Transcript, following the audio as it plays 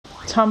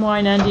Tom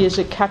Weinandy is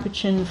a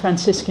Capuchin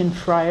Franciscan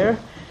friar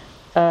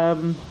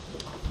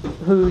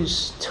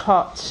who's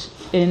taught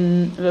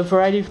in a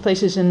variety of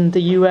places in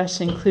the U.S.,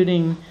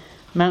 including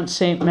Mount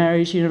St.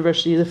 Mary's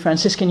University, the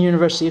Franciscan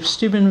University of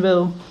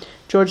Steubenville,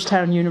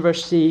 Georgetown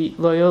University,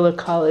 Loyola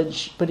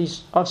College, but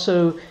he's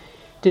also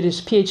did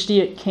his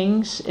PhD at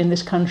King's in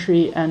this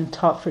country and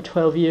taught for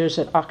 12 years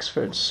at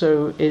Oxford,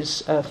 so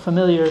is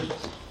familiar,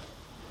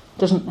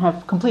 doesn't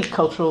have complete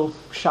cultural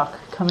shock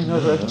coming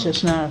over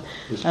just now.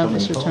 Is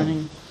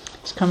returning.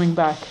 He's coming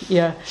back,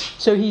 yeah.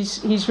 So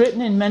he's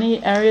written in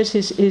many areas.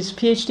 His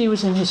PhD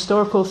was in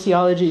historical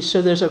theology,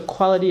 so there's a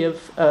quality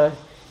of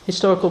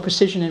historical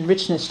precision and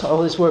richness to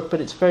all his work,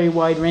 but it's very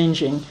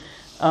wide-ranging.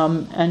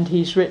 And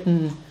he's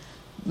written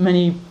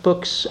many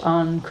books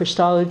on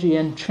Christology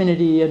and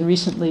Trinity, and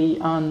recently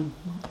on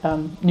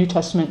New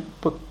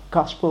Testament book,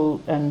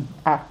 Gospel and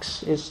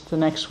Acts is the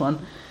next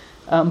one.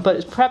 But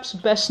it's perhaps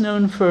best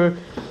known for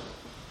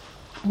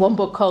one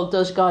book called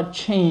Does God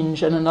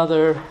Change and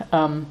another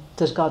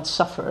Does God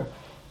Suffer?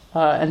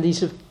 And these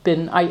have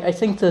been, I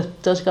think the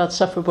Does God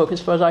Suffer book, as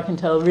far as I can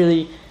tell,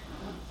 really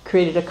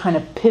created a kind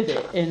of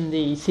pivot in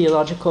the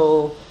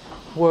theological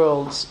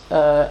worlds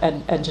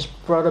and just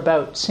brought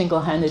about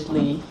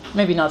single-handedly,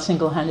 maybe not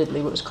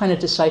single-handedly, but was kind of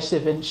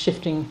decisive in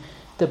shifting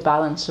the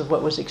balance of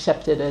what was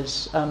accepted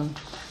as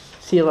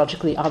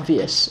theologically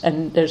obvious.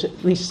 And there's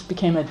at least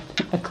became a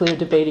clear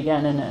debate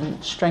again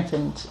and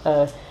strengthened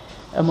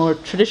a more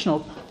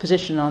traditional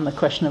position on the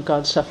question of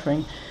God's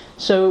suffering.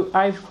 So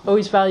I've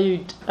always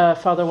valued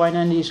Father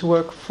Weinandy's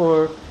work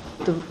for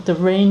the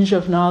range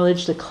of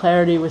knowledge, the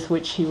clarity with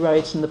which he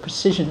writes, and the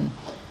precision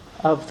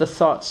of the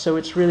thoughts. So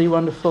it's really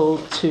wonderful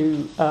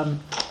to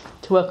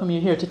welcome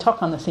you here to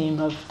talk on the theme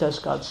of Does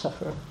God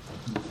Suffer?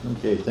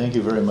 Okay, thank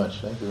you very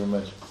much.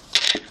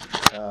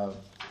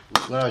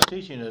 When I was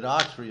teaching at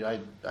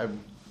Oxford,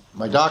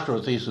 my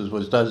doctoral thesis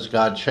was Does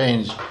God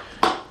Change?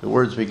 The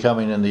Word's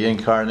Becoming in the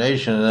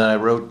Incarnation, and then I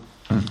wrote,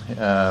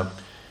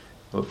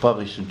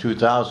 published in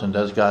 2000,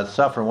 Does God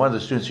Suffer? And one of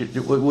the students said,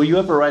 will you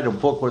ever write a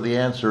book where the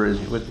answer is,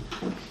 with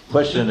the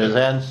question is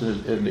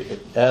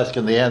asked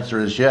and the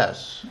answer is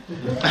yes?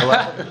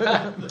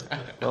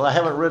 Well, I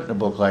haven't written a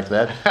book like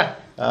that,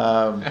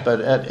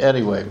 but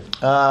anyway.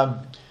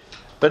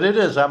 But it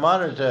is, I'm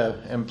honored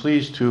and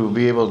pleased to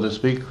be able to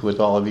speak with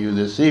all of you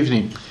this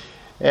evening.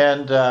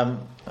 And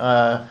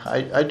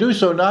I do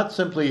so not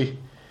simply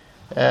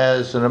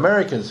as an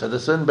American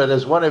citizen, but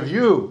as one of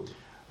you.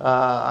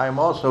 I'm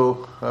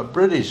also a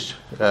British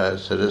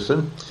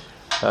citizen.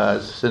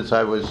 Since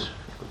I was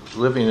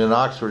living in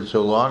Oxford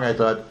so long, I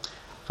thought,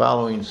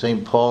 following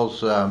St.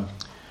 Paul's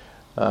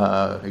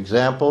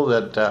example,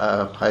 that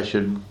I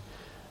should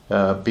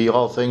be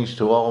all things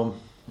to all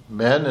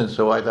men, and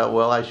so I thought,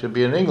 well, I should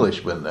be an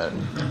Englishman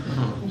then.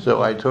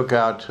 So I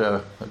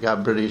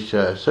got British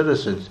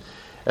citizens.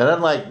 And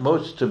unlike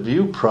most of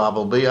you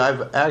probably,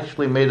 I've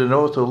actually made an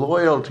oath of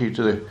loyalty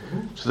to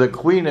the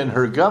Queen and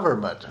her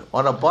government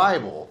on a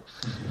Bible.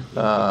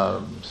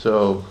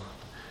 So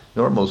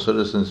normal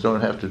citizens don't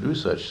have to do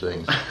such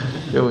things.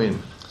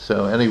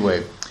 So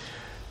anyway,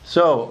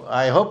 so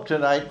I hope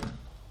tonight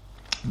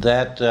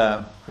that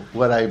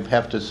what I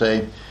have to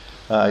say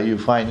you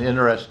find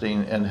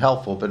interesting and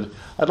helpful. But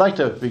I'd like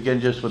to begin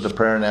just with a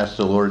prayer and ask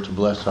the Lord to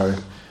bless our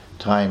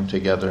time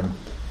together.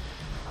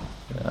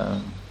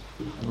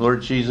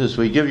 Lord Jesus,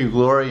 we give you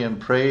glory and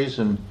praise,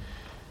 and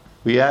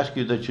we ask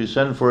you that you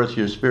send forth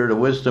your spirit of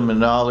wisdom and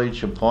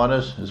knowledge upon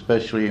us,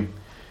 especially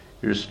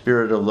your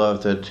spirit of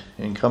love, that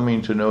in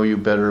coming to know you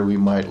better, we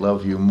might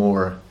love you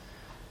more.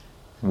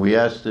 And we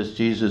ask this,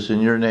 Jesus,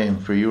 in your name,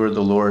 for you are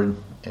the Lord,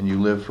 and you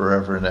live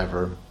forever and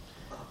ever.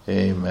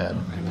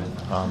 Amen.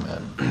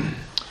 Amen.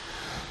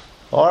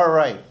 All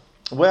right.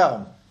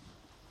 Well,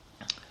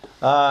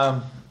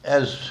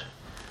 as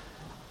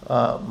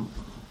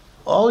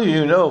all of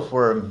you know,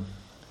 for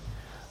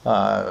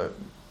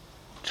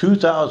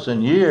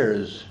 2,000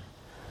 years,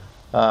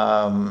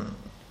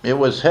 it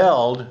was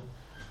held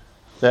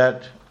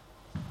that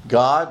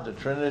God, the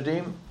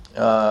Trinity,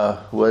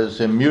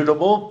 was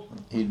immutable.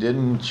 He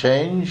didn't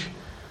change.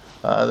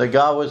 That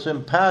God was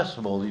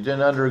impassible. He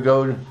didn't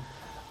undergo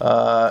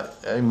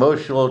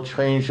emotional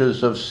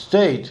changes of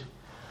state.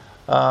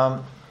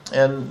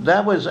 And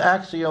that was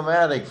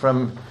axiomatic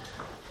from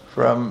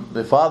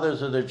the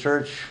fathers of the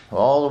church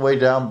all the way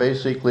down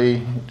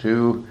basically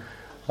to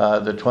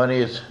the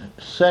 20th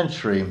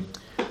century.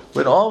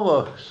 But all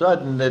of a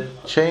sudden it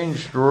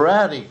changed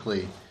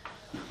radically,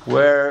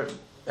 where,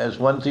 as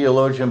one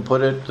theologian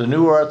put it, the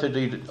new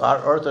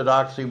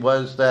orthodoxy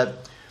was that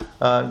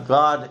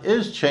God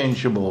is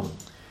changeable.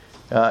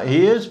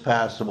 He is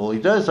passible. He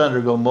does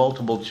undergo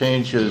multiple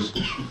changes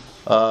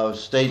of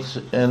states,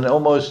 and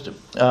almost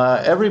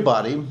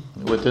everybody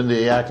within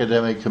the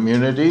academic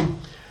community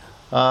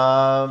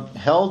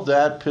held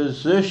that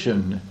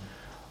position.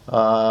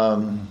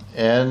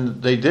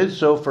 And they did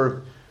so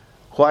for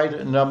quite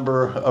a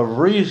number of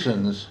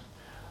reasons.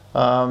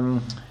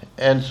 And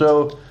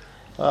so,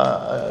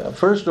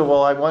 first of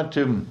all, I want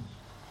to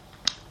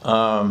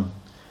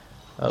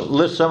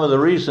list some of the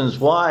reasons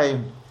why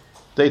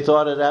they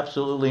thought it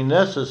absolutely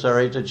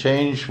necessary to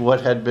change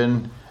what had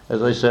been,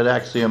 as I said,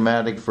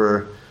 axiomatic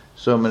for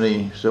so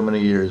many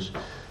years.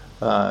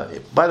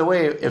 By the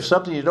way, if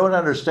something you don't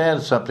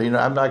understand something,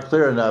 I'm not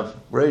clear enough,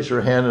 raise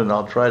your hand and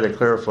I'll try to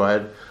clarify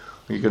it.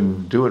 You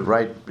can do it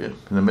right in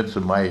the midst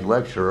of my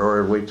lecture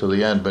or wait till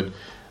the end, but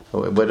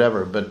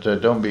whatever. But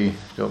don't be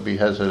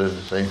hesitant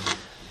to say,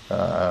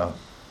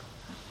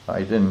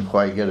 I didn't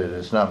quite get it.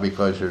 It's not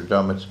because you're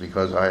dumb, it's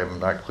because I am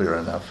not clear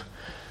enough.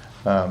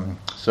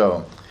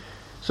 So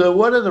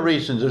what are the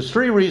reasons? There's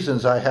 3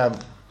 reasons I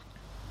have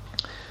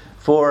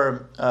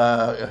for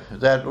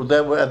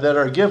that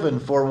are given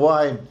for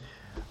why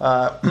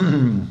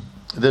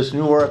this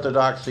new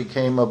orthodoxy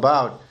came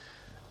about,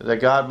 that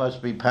God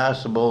must be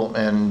passible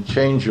and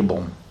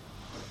changeable.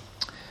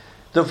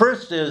 The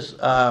first is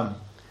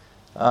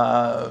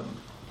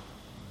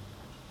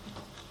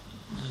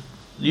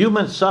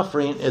human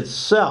suffering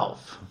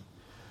itself.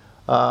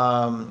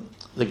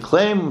 The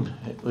claim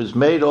was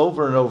made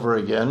over and over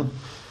again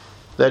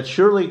that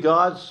surely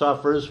God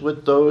suffers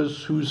with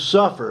those who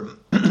suffer.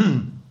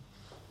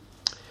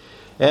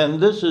 And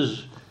this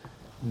is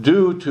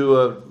due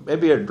to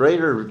maybe a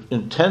greater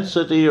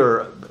intensity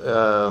or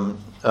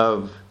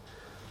of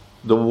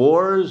the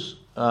wars,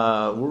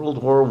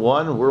 World War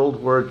I,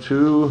 World War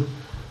II,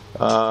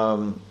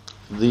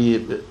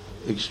 the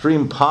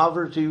extreme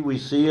poverty we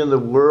see in the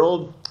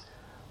world,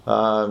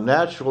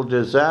 natural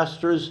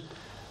disasters.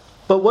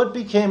 But what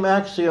became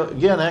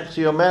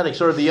axiomatic,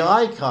 sort of the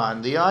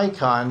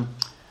icon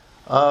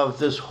of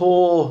this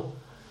whole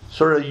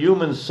sort of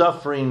human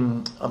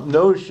suffering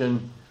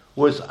notion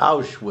was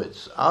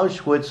Auschwitz.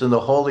 Auschwitz and the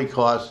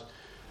Holocaust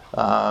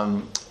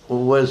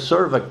was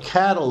sort of a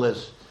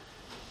catalyst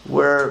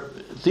where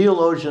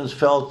theologians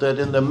felt that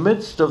in the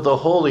midst of the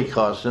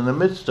Holocaust, in the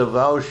midst of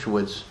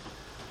Auschwitz,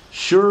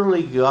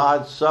 surely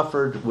God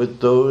suffered with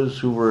those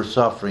who were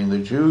suffering, the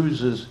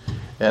Jews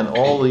and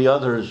all the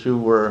others who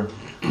were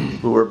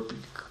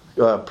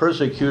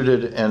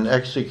persecuted and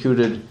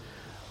executed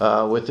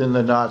within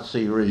the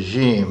Nazi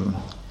regime.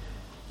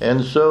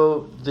 And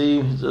so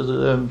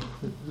the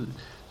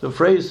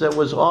phrase that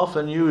was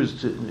often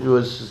used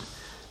was,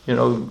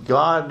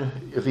 God,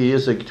 if he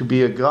is to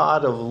be a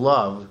God of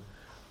love,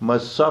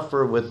 must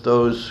suffer with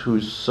those who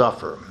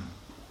suffer.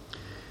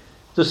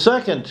 The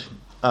second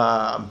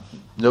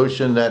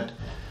notion that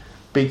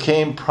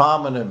became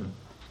prominent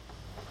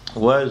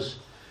was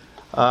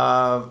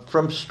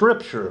from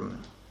Scripture,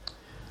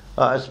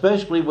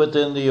 especially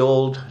within the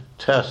Old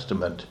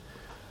Testament.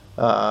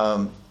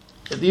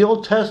 The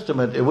Old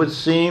Testament, it would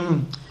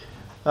seem,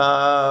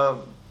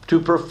 to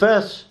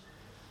profess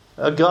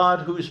a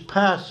God who's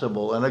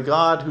passible and a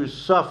God who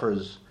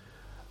suffers.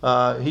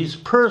 He's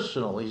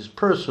personal,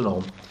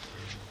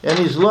 and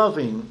he's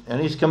loving, and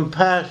he's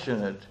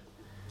compassionate,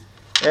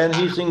 and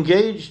he's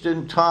engaged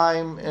in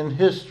time and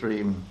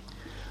history.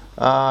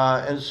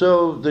 And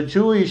so the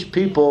Jewish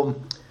people,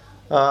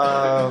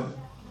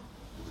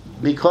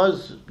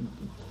 because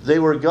they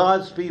were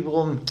God's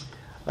people,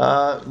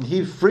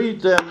 he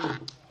freed them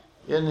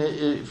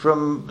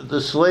from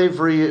the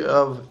slavery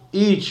of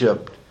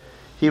Egypt.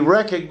 He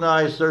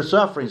recognized their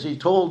sufferings. He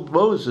told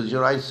Moses,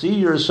 I see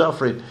your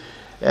suffering.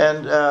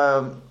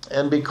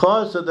 And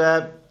because of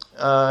that,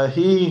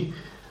 he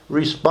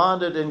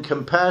responded in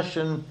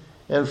compassion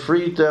and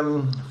freed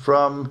them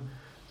from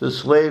the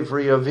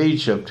slavery of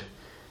Egypt.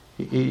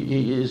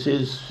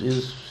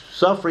 His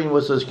suffering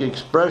was an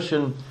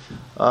expression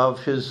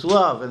of his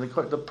love. And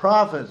the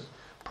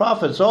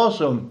prophets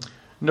also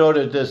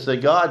noted this,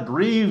 that God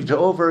grieved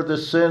over the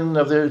sin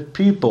of their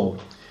people.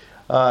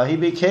 He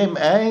became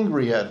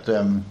angry at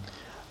them.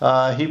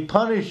 He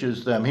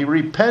punishes them. He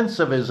repents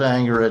of his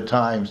anger at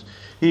times.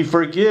 He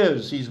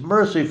forgives. He's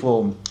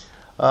merciful.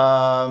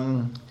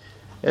 And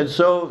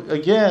so,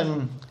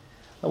 again,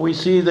 we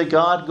see that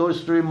God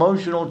goes through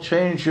emotional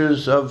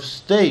changes of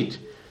state,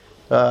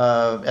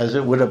 as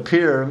it would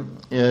appear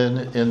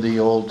in the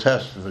Old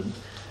Testament.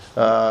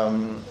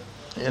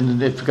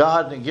 And if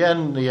God,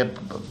 again,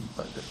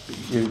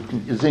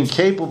 is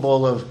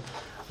incapable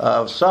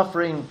of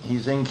suffering,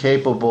 he's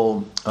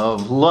incapable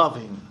of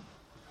loving.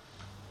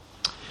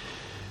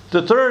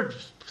 The third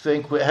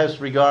thing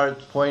has regard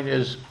point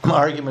is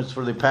arguments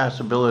for the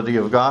passibility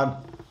of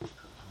God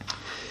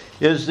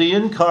is the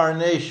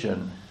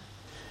incarnation.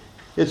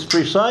 It's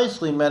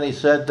precisely, many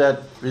said,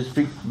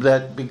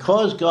 that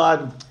because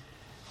God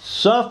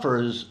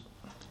suffers,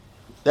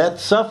 that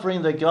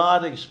suffering that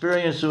God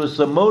experienced was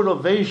the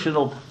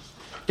motivational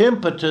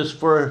impetus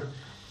for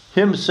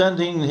him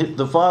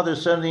the Father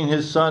sending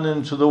his Son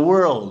into the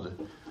world.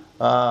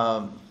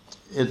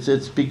 It's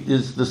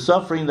the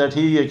suffering that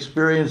he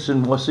experienced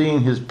in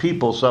seeing his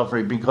people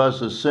suffering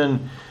because of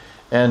sin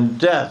and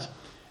death.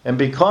 And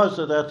because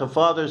of that, the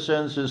Father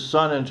sends his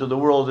Son into the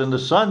world, and the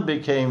Son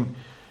became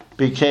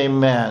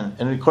man.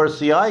 And of course,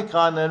 the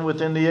icon then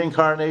within the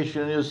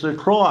incarnation is the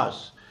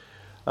cross.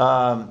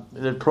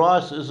 The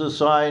cross is a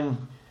sign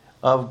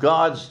of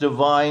God's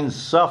divine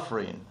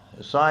suffering,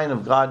 a sign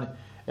of God.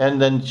 And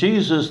then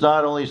Jesus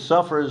not only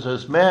suffers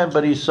as man,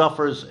 but he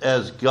suffers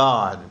as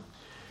God.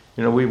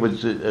 We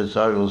would, as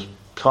I was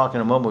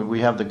talking a moment, we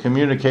have the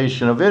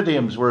communication of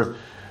idioms where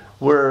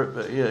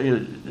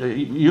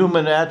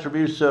human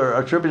attributes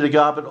are attributed to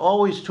God, but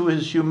always to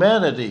his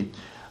humanity.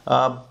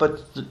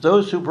 But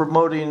those who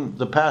promoting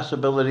the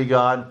passibility of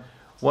God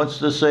wants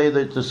to say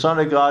that the Son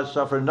of God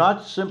suffered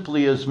not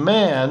simply as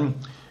man,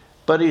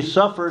 but he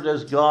suffered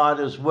as God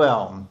as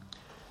well.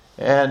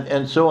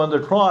 And so on the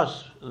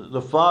cross,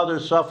 the Father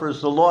suffers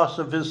the loss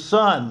of his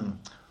Son.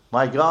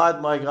 My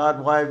God,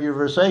 why have you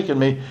forsaken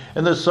me?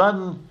 And the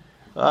Son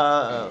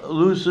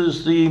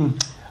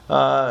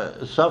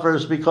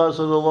suffers because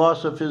of the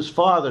loss of his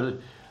Father.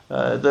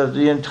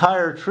 The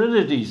entire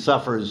Trinity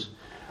suffers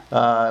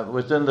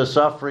within the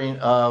suffering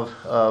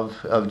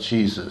of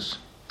Jesus.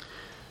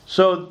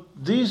 So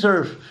these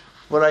are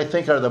what I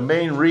think are the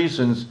main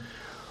reasons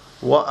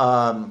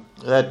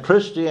that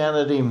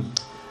Christianity,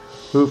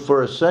 who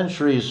for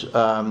centuries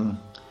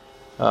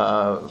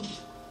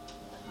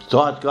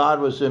thought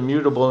God was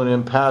immutable and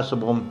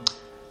impassible,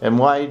 and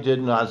why he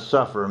did not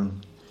suffer,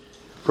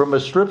 from a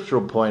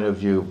scriptural point of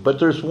view. But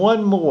there's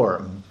one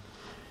more,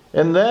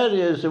 and that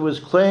is, it was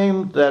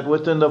claimed that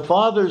within the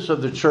fathers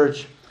of the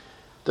church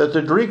that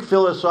the Greek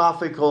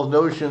philosophical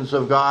notions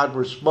of God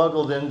were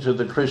smuggled into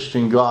the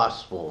Christian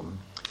gospel.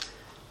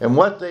 And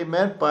what they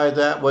meant by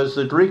that was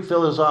the Greek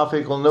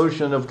philosophical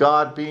notion of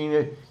God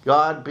being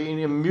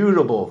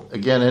immutable,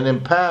 again, and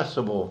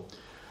impassible.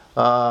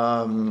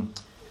 And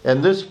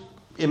this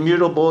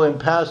immutable,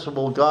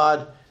 impassible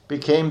God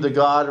became the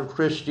God of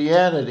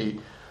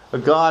Christianity, a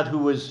God who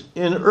was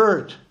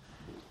inert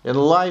and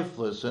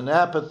lifeless and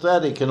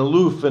apathetic and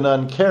aloof and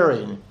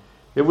uncaring.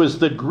 It was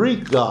the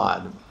Greek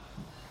God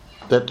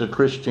that the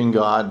Christian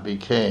God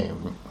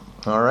became.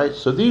 All right,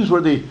 so these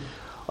were the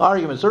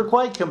arguments. They're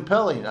quite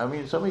compelling. I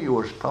mean, some of you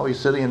were probably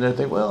sitting in there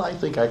thinking, well, I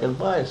think I can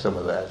buy some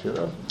of that,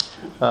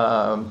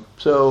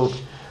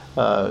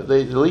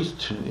 They at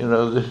least,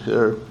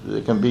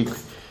 they can be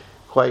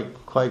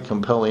quite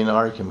compelling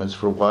arguments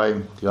for why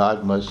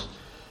God must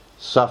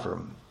suffer.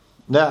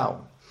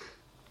 Now,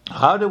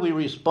 how do we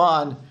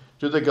respond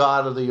to the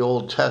God of the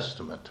Old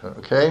Testament?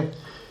 Okay,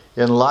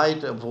 in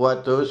light of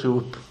what those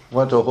who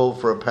want to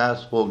hold for a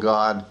passible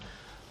God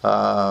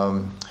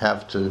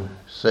have to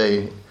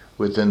say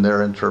within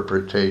their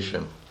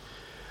interpretation.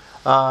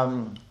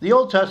 The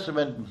Old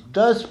Testament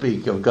does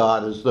speak of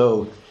God as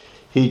though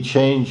he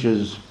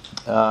changes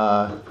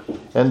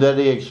and that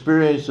he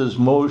experiences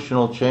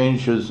emotional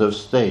changes of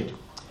state.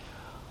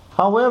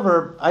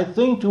 However, I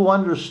think to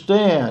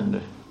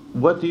understand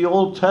what the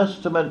Old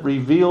Testament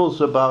reveals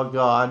about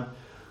God,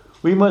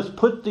 we must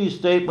put these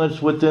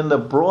statements within the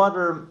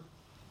broader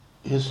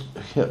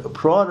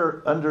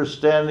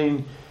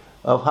understanding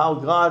of how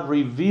God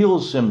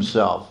reveals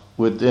himself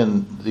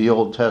within the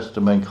Old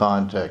Testament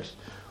context.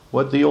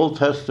 What the Old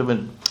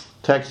Testament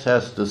text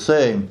has to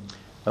say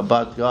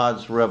about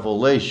God's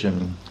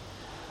revelation.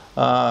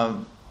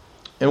 And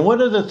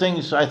one of the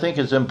things I think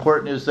is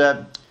important is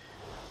that,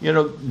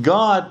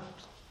 God's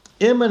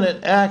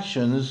imminent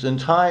actions in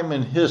time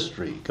and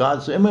history,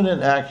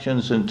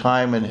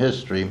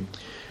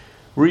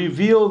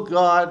 reveal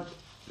God,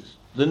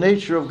 the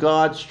nature of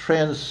God's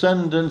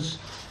transcendence,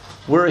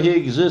 where he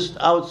exists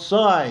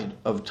outside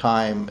of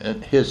time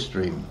and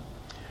history.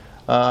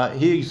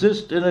 He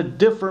exists in a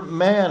different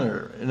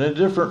manner, in a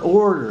different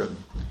order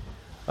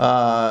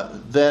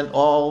than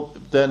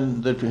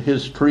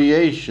his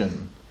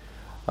creation.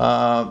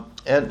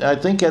 And I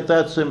think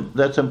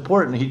that's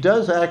important. He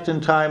does act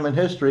in time and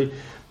history,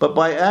 but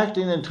by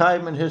acting in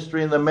time and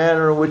history in the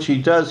manner in which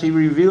he does, he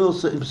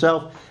reveals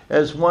himself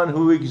as one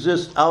who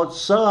exists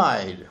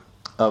outside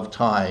of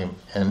time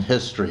and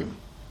history.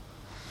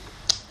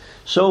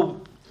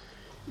 So,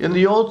 in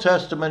the Old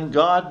Testament,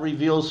 God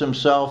reveals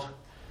himself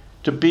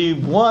to be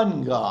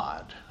one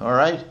God, all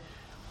right?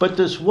 But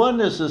this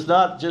oneness is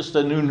not just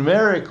a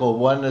numerical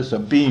oneness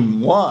of being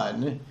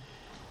one,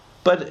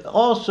 but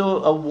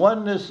also a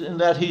oneness in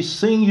that he's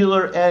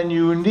singular and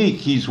unique.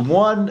 He's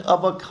one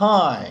of a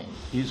kind.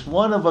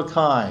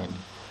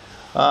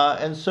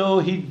 And so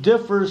he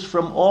differs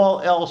from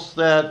all else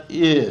that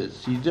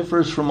is.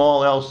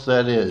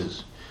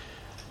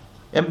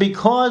 And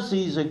because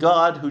he's a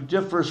God who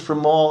differs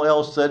from all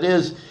else that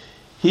is,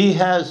 he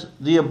has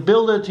the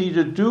ability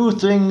to do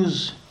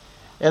things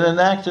and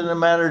enact in a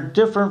manner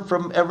different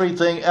from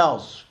everything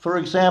else. For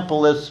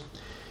example,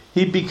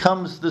 he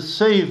becomes the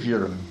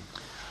Savior.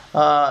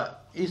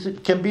 He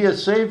can be a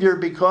Savior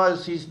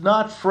because he's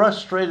not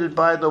frustrated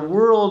by the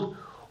world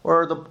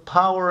or the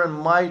power and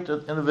might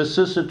and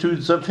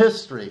vicissitudes of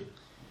history.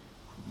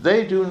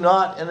 They do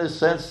not, in a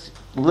sense,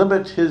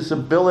 limit his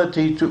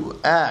ability to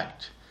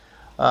act.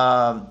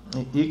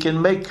 He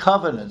can make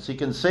covenants. He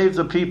can save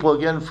the people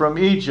again from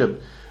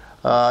Egypt.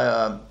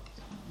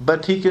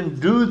 But he can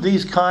do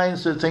these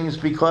kinds of things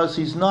because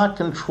he's not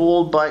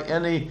controlled by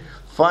any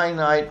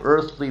finite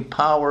earthly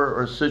power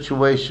or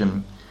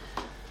situation.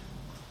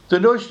 The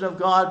notion of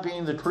God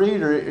being the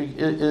creator,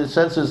 in a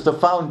sense, is the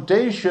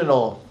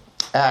foundational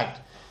act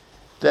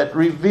that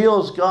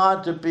reveals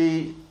God to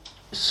be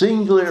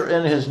singular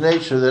in his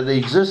nature, that he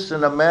exists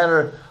in a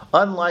manner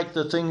unlike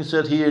the things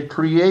that he had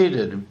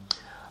created.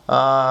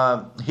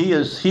 He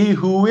is he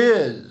who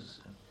is.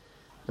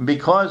 And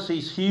because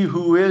he's he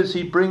who is,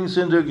 he brings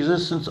into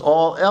existence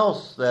all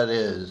else that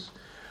is.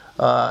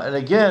 And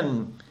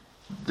again,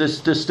 this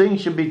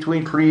distinction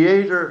between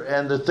creator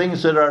and the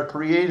things that are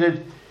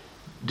created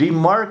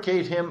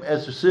demarcate him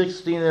as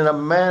existing in a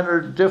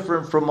manner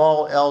different from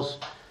all else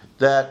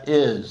that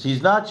is.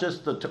 He's not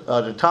just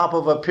the top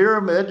of a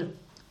pyramid.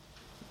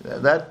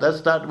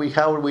 That's not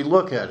how we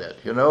look at it.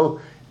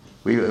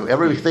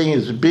 Everything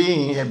is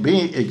being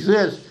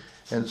exists,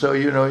 and so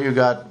you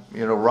got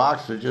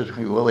rocks that just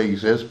really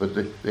exist, but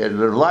they're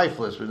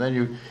lifeless. And then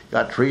you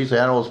got trees,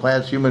 animals,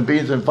 plants, human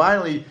beings, and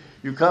finally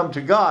you come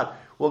to God.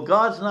 Well,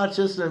 God's not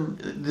just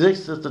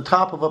exists at the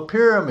top of a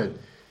pyramid.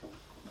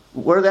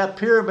 Where that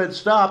pyramid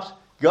stops,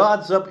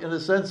 God's up in a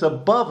sense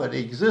above it. He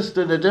exists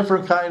in a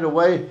different kind of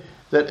way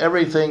than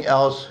everything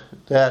else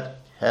that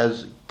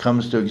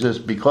comes to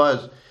exist,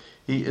 because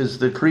he is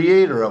the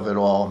creator of it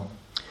all.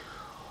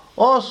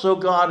 Also,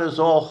 God is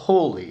all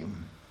holy.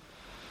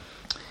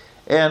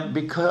 And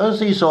because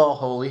he's all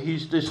holy,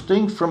 he's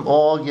distinct from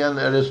all, again,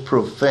 that is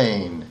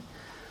profane.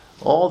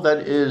 All that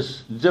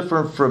is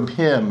different from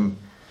him.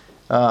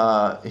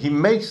 He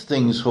makes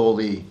things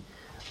holy.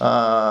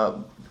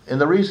 And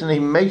the reason he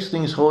makes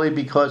things holy,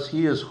 because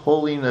he is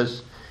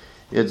holiness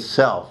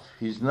itself.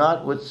 He's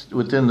not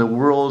within the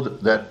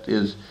world that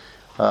is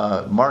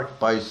marked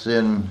by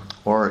sin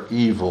or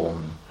evil.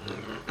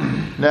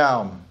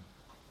 Now,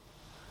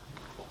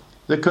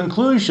 the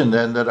conclusion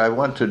then that I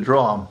want to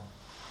draw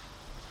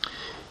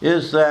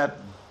is that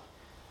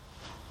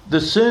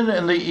the sin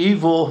and the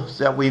evil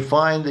that we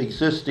find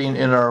existing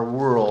in our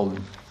world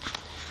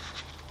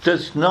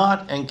does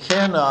not and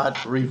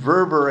cannot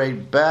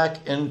reverberate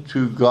back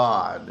into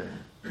God.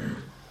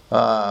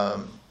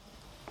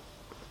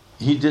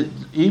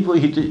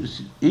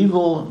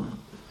 Evil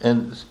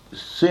and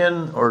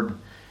sin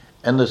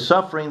and the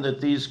suffering that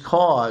these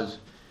cause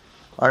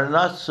are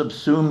not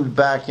subsumed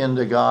back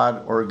into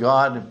God, or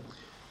God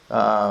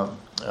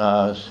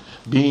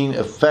being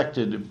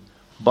affected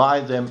by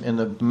them in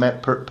the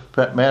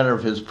manner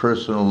of his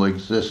personal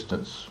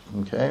existence.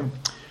 Okay?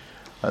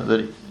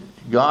 That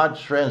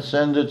God's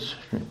transcendence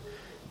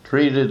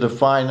treated the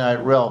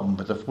finite realm,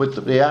 but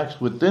the acts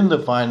within the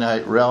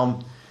finite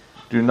realm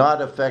do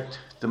not affect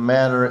the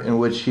manner in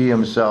which he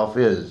himself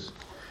is.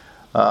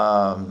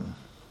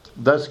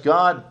 Thus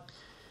God,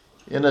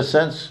 in a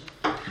sense,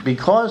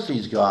 because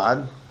he's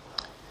God,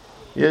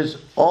 is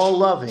all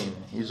loving,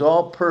 he's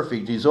all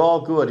perfect, he's all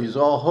good, he's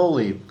all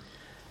holy.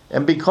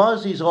 And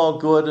because he's all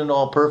good and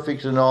all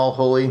perfect and all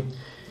holy,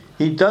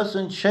 he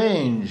doesn't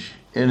change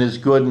in his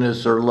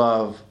goodness or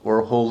love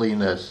or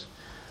holiness.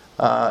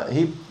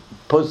 He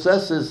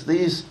possesses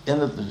these,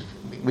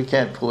 we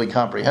can't fully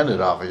comprehend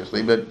it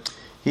obviously, but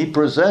he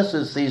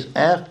possesses these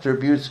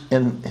attributes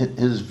in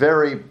his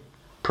very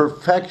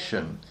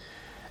perfection.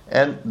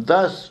 And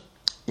thus,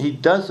 he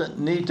doesn't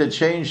need to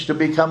change to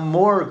become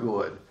more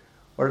good,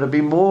 or to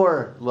be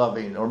more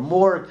loving, or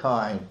more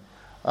kind.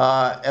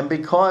 And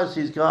because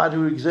he's God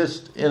who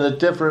exists in a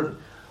different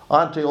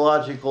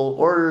ontological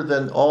order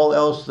than all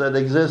else that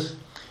exists,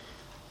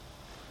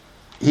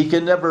 he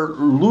can never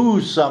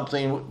lose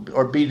something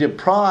or be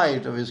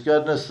deprived of his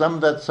goodness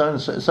in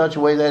such a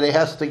way that he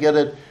has to get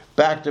it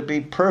back to be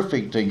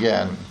perfect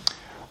again.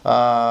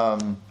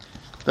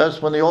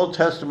 Thus, when the Old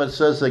Testament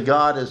says that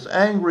God is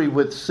angry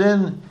with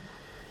sin,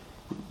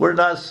 we're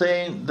not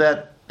saying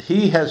that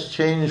he has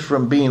changed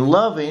from being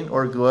loving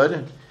or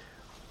good,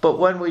 but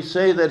when we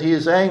say that he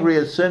is angry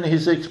at sin,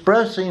 he's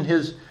expressing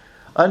his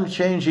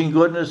unchanging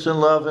goodness and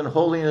love and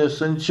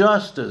holiness and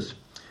justice.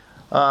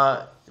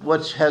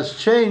 What has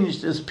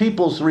changed is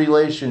people's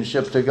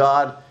relationship to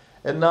God,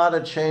 and not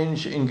a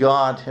change in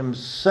God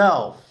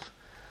himself.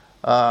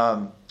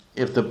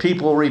 If the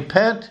people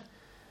repent,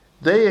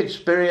 they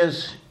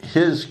experience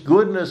his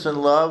goodness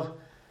and love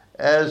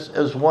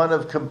as one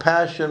of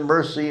compassion,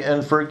 mercy,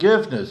 and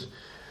forgiveness.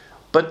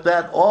 But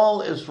that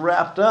all is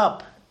wrapped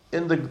up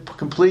in the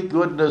complete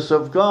goodness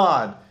of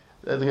God,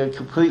 the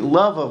complete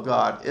love of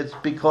God. It's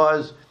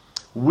because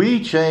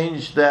we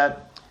change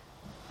that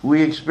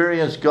we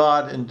experience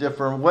God in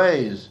different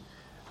ways.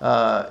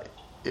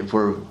 If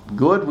we're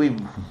good, we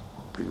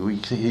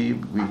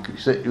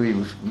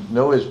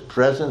know his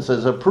presence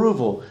as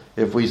approval.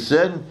 If we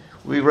sin,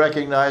 we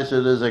recognize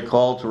it as a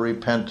call to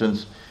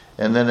repentance.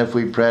 And then if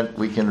we repent,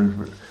 we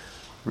can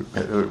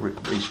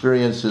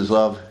experience his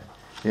love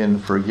in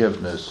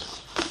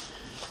forgiveness.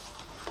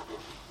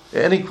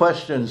 Any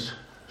questions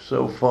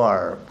so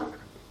far?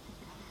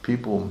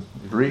 People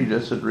agree,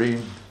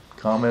 disagree,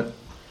 comment?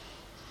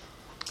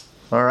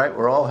 All right,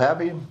 we're all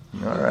happy?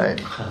 All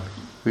right.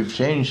 We've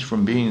changed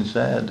from being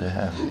sad to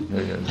happy.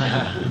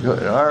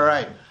 Good. All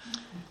right.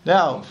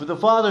 Now, for the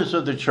fathers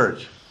of the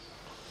church,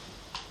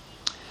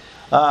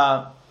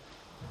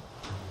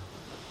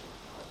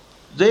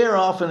 they are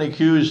often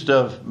accused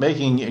of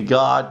making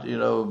God,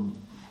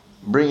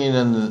 bringing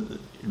in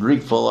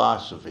Greek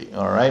philosophy,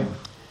 all right?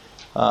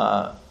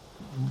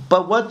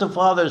 But what the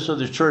fathers of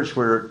the church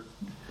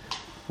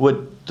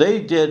what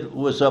they did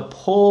was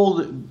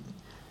uphold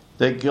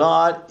that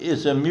God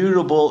is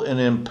immutable and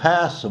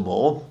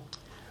impassible,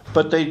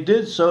 but they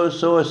did so as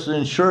to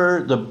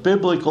ensure the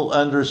biblical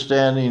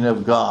understanding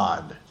of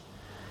God.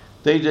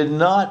 They did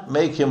not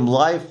make him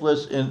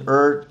lifeless,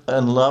 inert,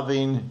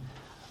 unloving,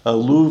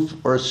 aloof,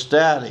 or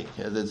static,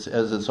 as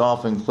it's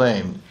often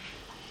claimed.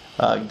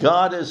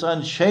 God is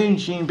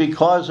unchanging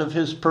because of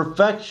his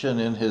perfection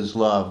in his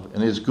love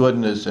and his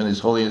goodness and his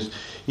holiness.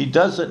 He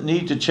doesn't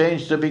need to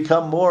change to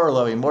become more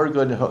loving, more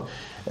good.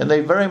 And they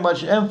very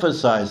much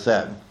emphasize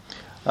that.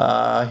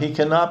 He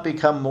cannot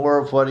become more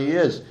of what he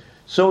is.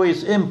 So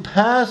he's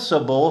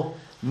impassible,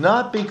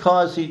 not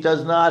because he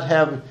does not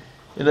have,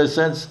 in a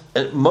sense,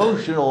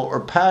 emotional or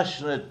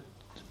passionate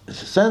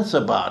sense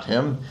about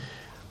him,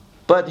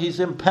 but he's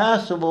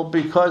impassible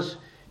because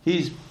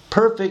he's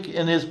perfect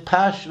in his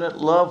passionate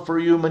love for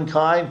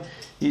humankind.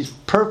 He's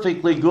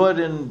perfectly good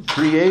in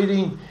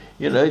creating.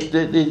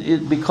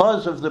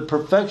 Because of the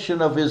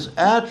perfection of his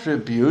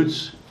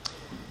attributes,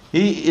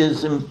 he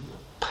is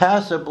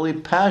impassibly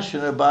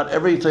passionate about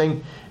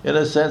everything in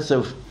a sense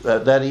of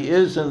that he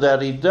is and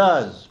that he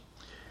does.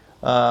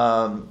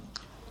 And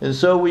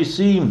so we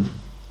see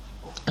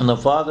in the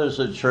fathers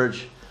of the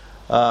church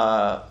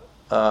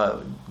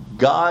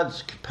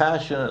God's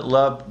passionate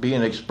love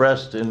being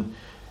expressed in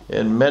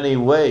many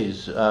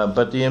ways,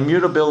 but the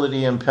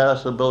immutability and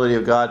impassibility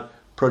of God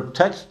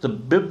protects the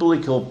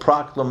biblical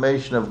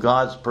proclamation of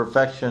God's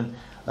perfection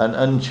and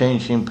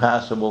unchanging,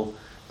 passible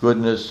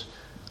goodness,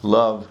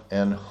 love,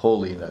 and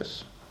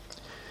holiness.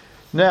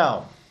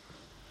 Now,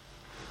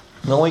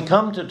 when we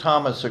come to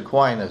Thomas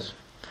Aquinas,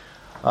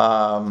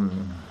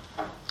 Thomas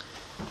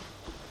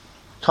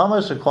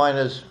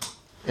Aquinas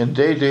in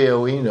De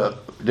Deo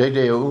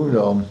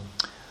Uno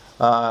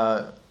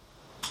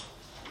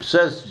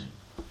says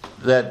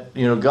that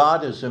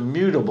God is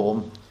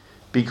immutable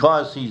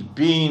because he's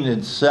being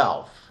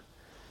itself.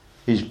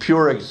 He's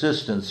pure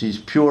existence. He's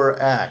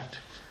pure act.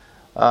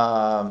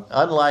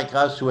 Unlike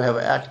us who have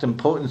act and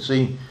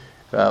potency,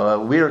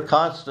 we are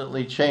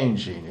constantly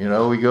changing.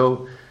 We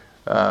go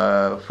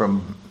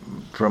from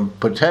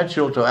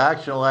potential to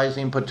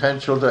actualizing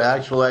potential to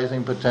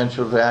actualizing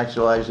potential to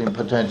actualizing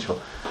potential.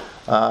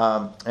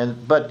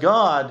 But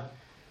God,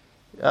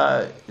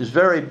 his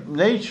very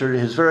nature,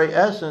 his very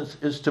essence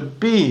is to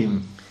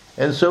be.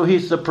 And so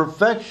he's the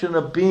perfection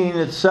of being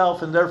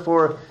itself, and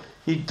therefore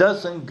he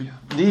doesn't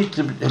need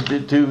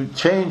to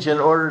change in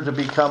order to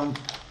become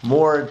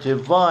more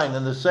divine.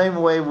 In the same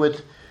way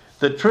with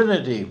the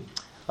Trinity,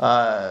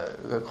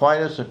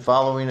 Aquinas,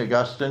 following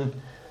Augustine,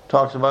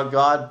 talks about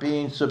God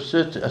being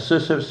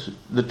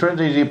the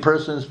Trinity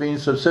persons being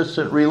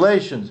subsistent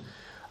relations.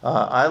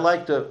 I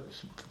like to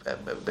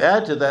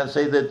add to that and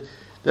say that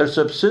they're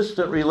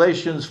subsistent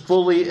relations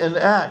fully in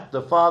act.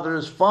 The Father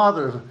is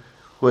fatherhood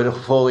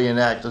fully in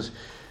act.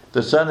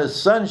 The Son is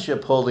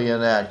sonship fully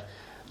in act.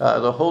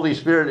 The Holy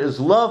Spirit is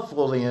love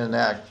fully in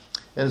act.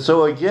 And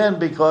so again,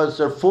 because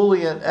they're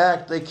fully in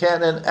act, they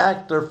can't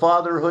enact their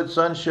fatherhood,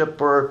 sonship,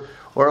 or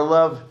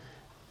love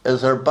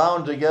as they're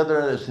bound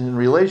together as in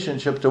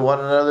relationship to one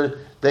another.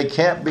 They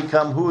can't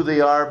become who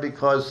they are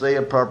because they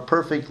are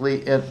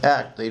perfectly in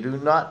act. They do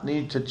not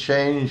need to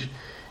change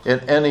in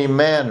any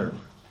manner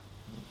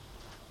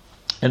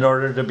in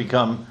order to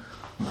become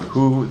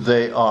who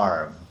they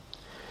are.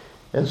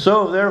 And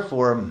so,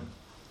 therefore,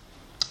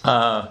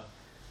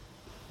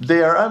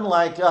 they are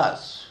unlike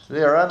us.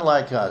 They are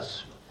unlike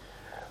us.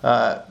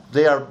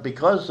 They are,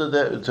 because of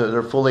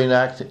they're fully in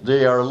act,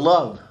 they are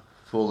love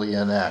fully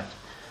in act.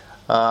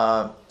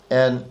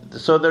 And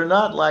so they're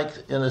not like,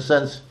 in a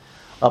sense,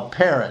 a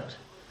parent.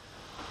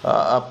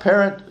 A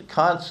parent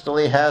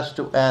constantly has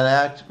to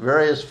enact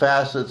various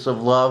facets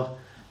of love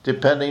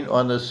depending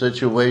on the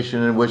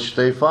situation in which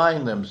they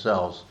find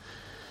themselves.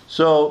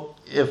 So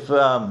if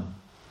the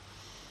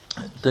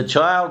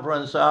child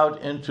runs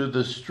out into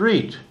the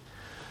street,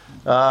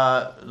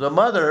 the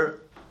mother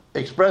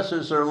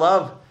expresses her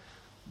love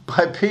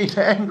by being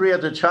angry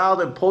at the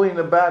child and pulling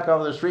them back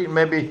off the street and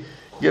maybe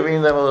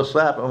giving them a little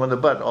slap on the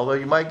butt, although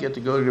you might get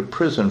to go to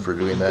prison for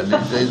doing that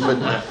these days.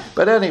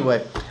 But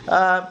anyway,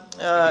 but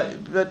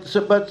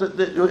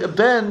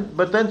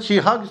then she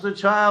hugs the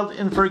child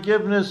in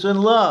forgiveness and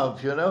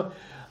love,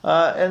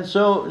 and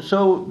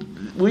so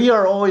we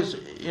are always,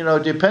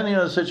 depending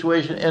on the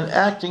situation,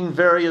 enacting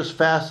various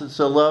facets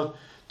of love,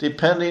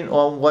 depending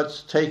on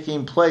what's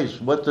taking place,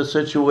 what the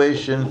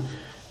situation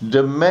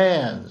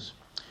demands.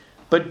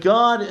 But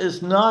God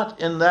is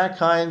not in that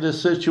kind of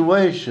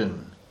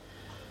situation.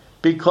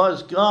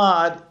 Because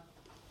God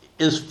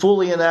is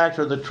fully in act,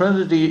 or the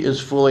Trinity is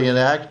fully in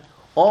act,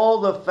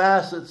 all the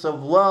facets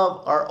of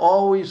love are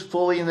always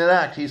fully in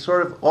act. He's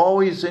sort of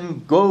always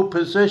in go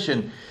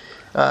position.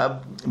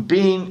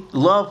 Being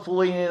love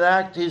fully in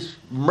act, his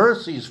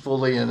mercy is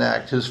fully in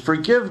act, his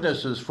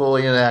forgiveness is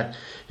fully in act,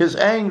 his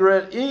anger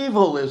at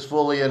evil is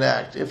fully in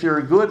act. If you're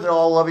a good and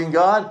all-loving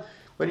God,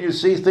 When you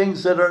see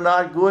things that are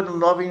not good and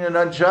loving and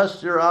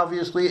unjust, you're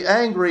obviously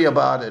angry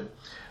about it.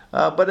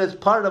 But it's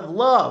part of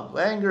love.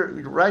 Anger,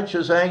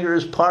 righteous anger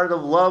is part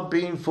of love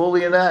being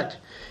fully in act.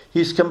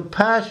 He's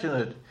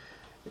compassionate,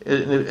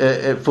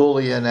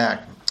 fully in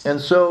act.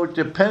 And so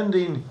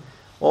depending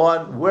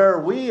on where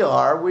we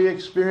are, we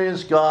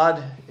experience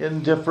God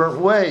in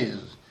different ways.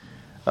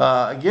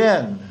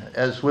 Again,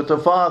 as with the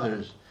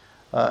fathers,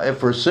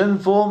 if we're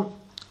sinful,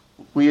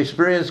 we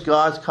experience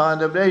God's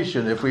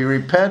condemnation. If we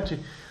repent,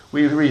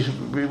 we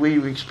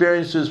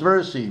experience His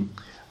mercy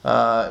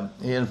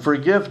and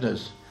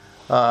forgiveness.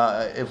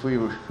 If we,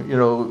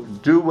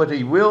 do what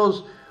He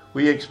wills,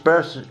 we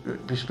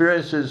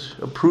experience His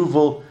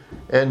approval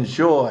and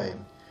joy.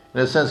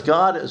 In a sense,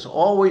 God is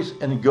always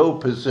in go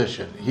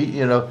position.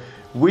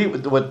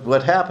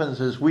 What happens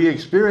is we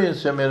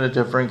experience Him in a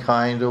different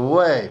kind of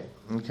way.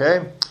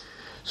 Okay?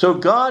 So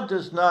God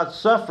does not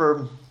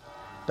suffer.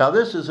 Now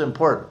this is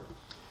important.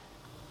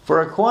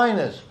 For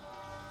Aquinas,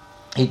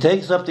 he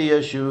takes up the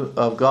issue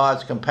of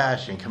God's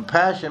compassion.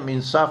 Compassion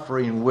means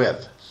suffering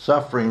with.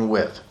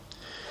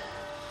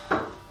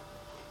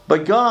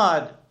 But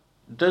God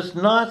does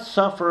not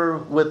suffer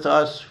with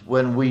us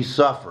when we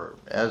suffer,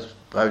 as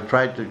I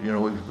tried to,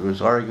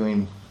 was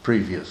arguing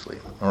previously,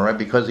 all right,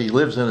 because He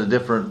lives in a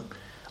different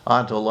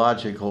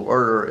ontological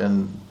order.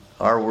 In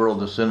our world,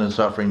 the sin and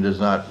suffering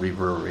does not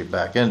reverberate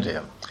back into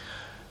Him.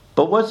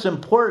 But what's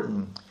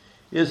important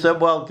is that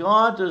while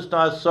God does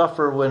not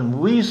suffer when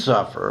we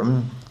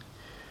suffer,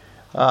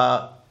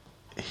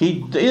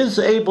 He is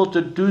able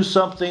to do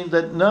something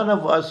that none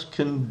of us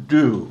can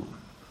do,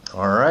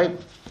 all right?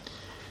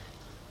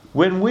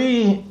 When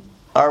we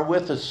are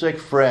with a sick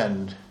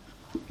friend,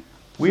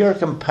 we are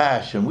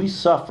compassionate. We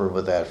suffer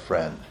with that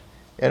friend.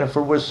 And if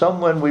it was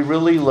someone we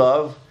really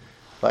love,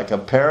 like a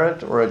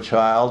parent or a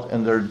child,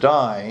 and they're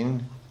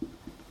dying,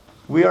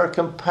 we are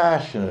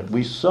compassionate.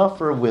 We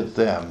suffer with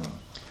them.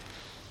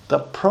 The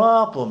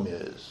problem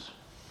is,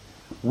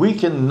 we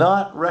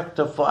cannot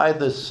rectify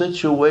the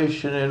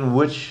situation in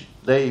which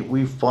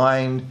we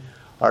find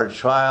our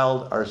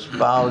child, our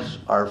spouse,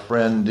 our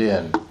friend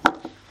in.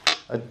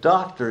 A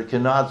doctor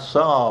cannot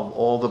solve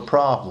all the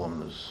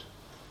problems.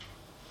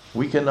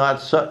 We cannot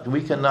solve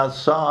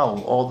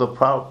all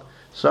the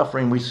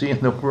suffering we see in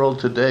the world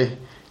today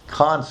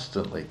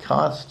constantly.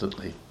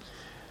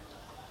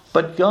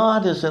 But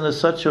God is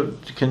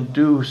can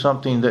do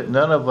something that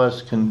none of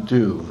us can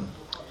do.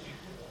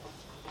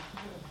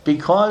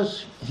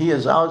 Because He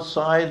is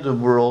outside the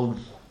world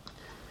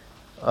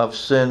of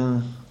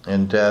sin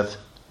and death,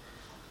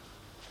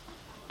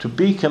 to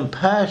be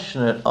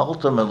compassionate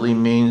ultimately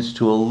means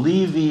to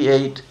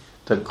alleviate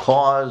the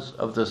cause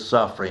of the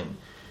suffering.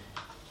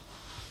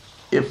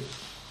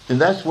 And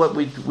that's what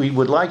we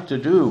would like to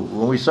do.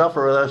 When we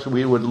suffer with us,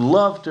 we would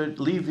love to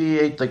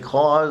alleviate the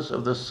cause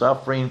of the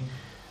suffering,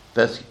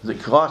 that's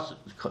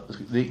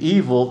the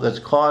evil that's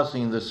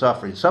causing the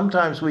suffering.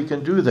 Sometimes we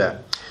can do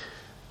that.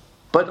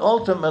 But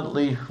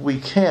ultimately, we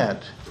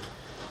can't.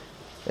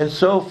 And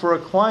so for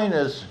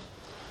Aquinas,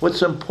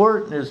 what's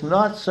important is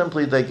not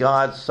simply that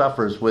God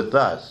suffers with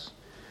us.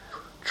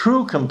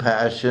 True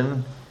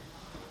compassion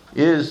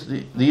is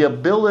the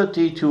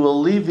ability to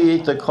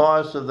alleviate the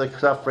cause of the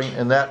suffering,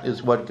 and that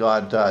is what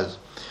God does.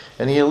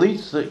 And He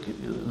alleviates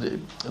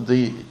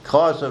the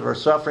cause of our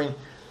suffering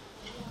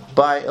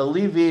by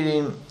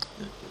alleviating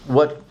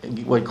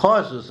what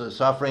causes the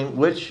suffering,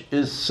 which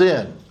is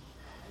sin.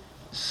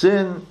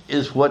 Sin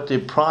is what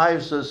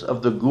deprives us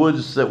of the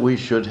goods that we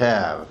should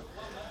have.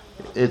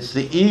 It's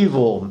the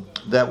evil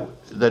that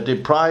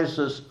deprives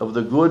us of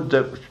the good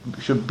that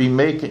should be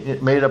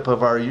made up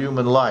of our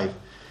human life.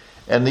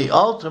 And the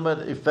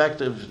ultimate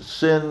effect of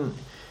sin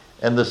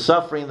and the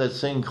suffering that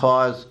sin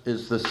causes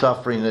is the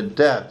suffering of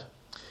death.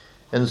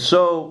 And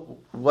so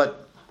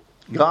what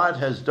God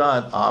has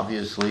done,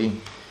 obviously,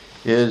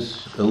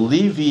 is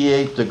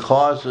alleviate the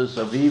causes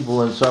of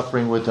evil and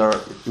suffering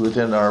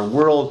within our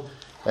world,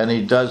 and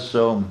He does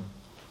so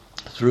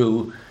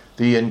through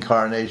the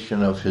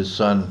incarnation of His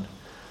Son.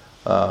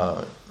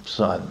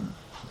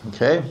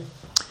 Okay?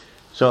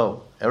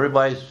 So,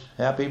 everybody's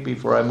happy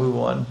before I move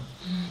on?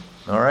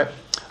 All right?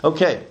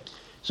 Okay.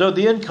 So,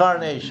 the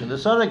incarnation. The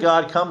Son of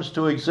God comes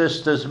to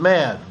exist as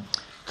man,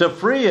 to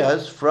free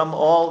us from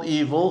all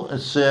evil and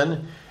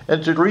sin,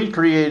 and to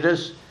recreate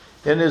us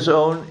in His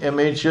own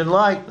image and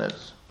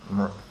likeness.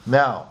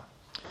 Now,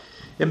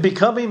 in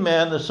becoming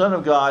man, the Son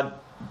of God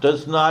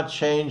does not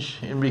change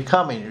in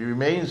becoming. He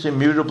remains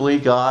immutably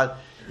God.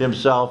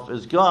 Himself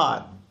as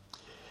God.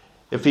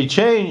 If He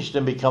changed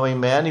in becoming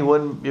man, he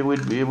wouldn't be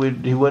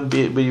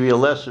a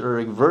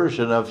lesser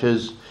version of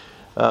his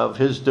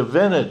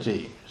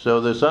divinity.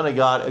 So the Son of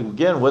God,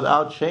 again,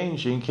 without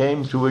changing,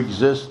 came to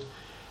exist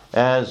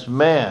as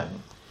man,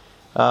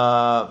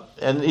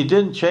 and He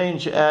didn't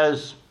change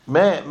as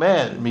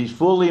man. He's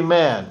fully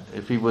man.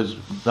 If He was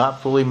not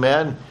fully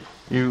man,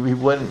 he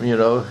wouldn't.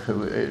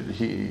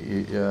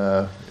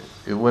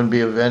 It wouldn't be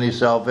of any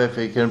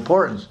salvific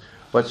importance.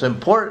 What's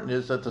important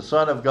is that the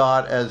Son of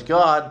God, as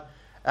God,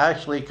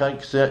 actually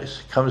comes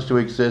to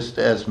exist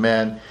as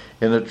man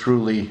in a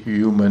truly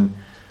human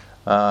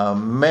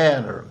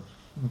manner.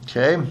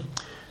 Okay?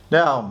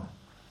 Now,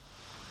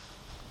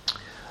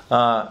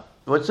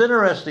 what's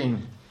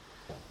interesting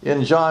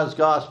in John's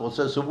Gospel, it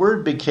says the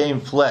Word became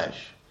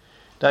flesh.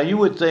 Now, you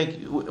would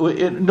think,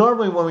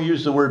 normally when we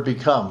use the word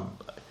become,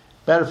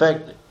 matter of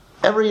fact,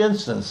 every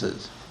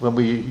instances when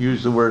we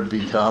use the word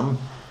become,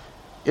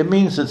 it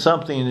means that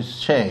something has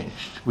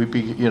changed. We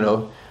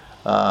become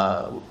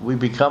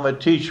a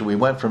teacher. We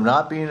went from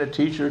not being a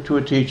teacher to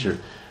a teacher.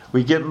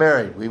 We get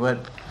married. We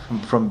went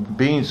from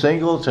being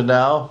single to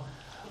now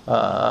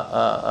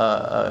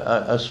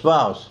a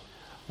spouse.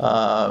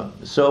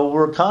 So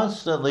we're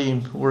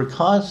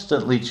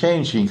constantly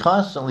changing,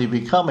 constantly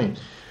becoming.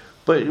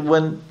 But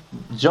when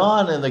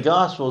John in the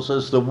Gospel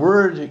says the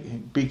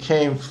Word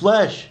became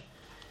flesh,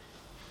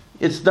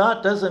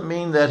 doesn't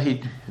mean that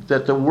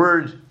the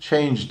Word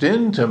changed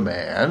into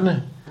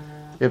man.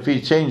 If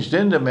he changed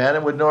into man,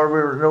 it would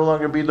no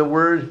longer be the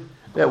Word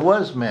that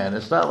was man.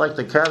 It's not like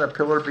the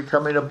caterpillar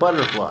becoming a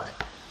butterfly.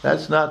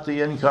 That's not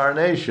the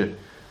incarnation.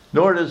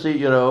 Nor does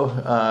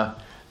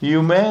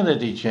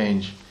humanity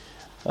change.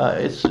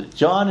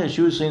 John is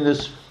using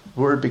this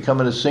word become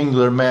in a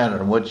singular manner.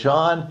 And what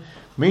John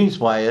means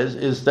by it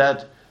is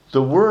that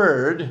the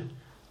Word,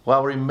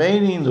 while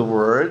remaining the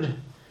Word,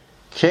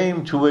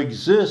 came to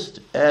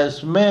exist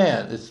as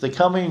man. It's the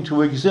coming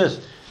to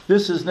exist.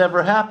 This has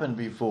never happened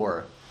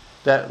before.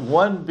 That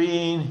one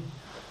being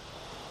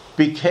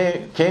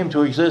came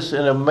to exist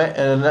in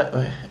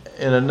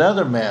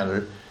another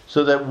manner,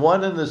 so that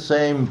one and the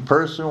same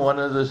person,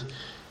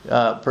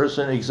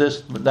 person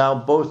exists now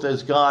both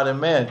as God and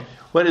man.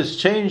 What has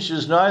changed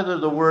is neither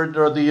the Word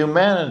nor the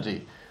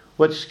humanity.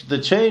 What's the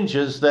change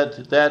is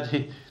that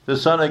the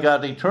Son of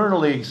God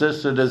eternally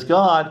existed as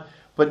God,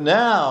 but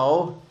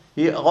now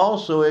he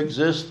also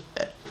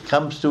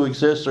comes to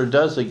exist or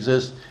does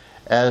exist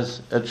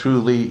as a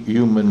truly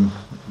human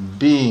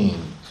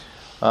being.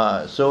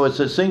 So it's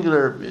a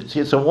singular,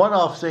 it's a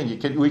one-off thing.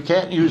 We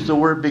can't use the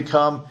word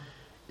become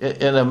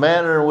in a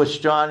manner in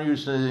which John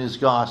used it in his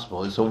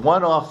gospel. It's a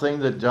one-off thing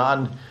that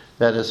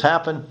has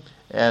happened,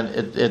 and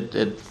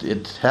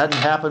it hadn't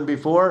happened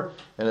before,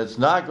 and it's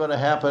not going to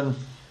happen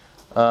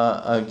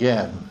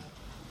again.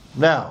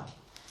 Now,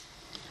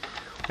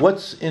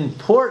 what's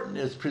important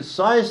is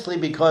precisely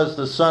because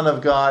the Son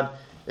of God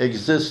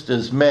exists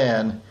as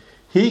man,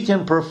 he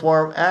can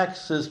perform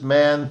acts as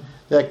man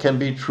that can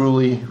be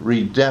truly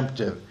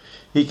redemptive.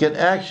 He can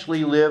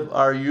actually live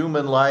our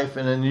human life,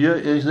 and in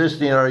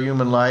existing our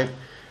human life,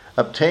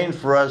 obtain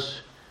for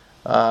us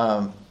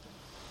the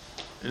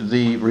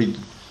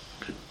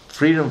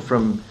freedom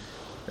from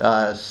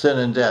sin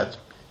and death.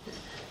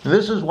 And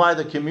this is why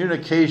the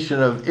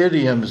communication of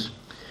idioms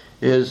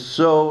is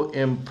so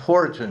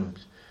important.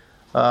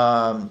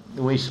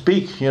 We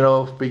speak,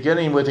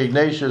 beginning with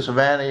Ignatius of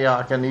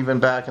Antioch and even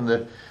back in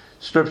the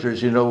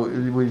scriptures,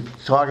 we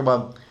talk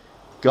about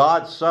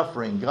God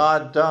suffering,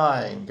 God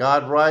dying,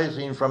 God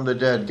rising from the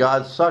dead,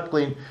 God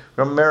suckling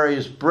from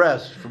Mary's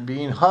breast, from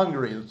being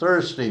hungry and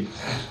thirsty.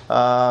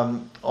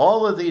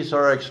 All of these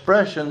are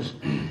expressions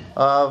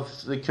of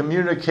the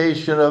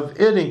communication of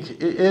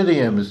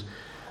idioms.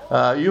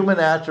 Human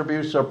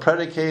attributes are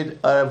predicated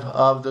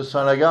of the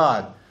Son of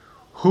God.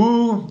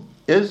 Who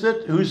is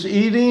it who's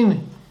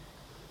eating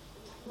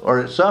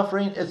or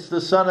suffering? It's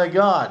the Son of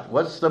God.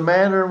 What's the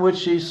manner in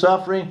which he's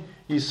suffering?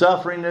 He's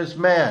suffering as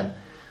man.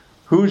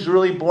 Who's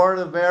really born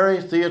of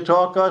Mary?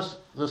 Theotokos,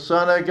 the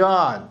Son of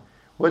God.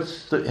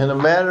 In the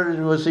manner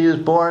in which he is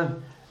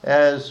born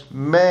as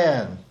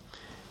man.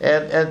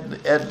 And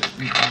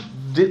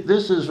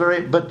this is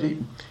but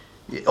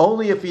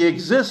only if he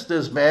exists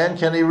as man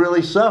can he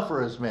really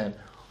suffer as man.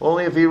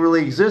 Only if he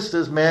really exists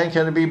as man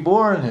can he be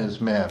born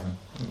as man.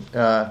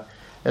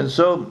 And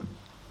so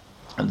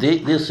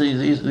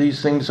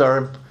these things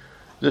are,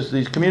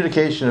 these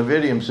communication of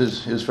idioms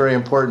is very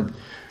important.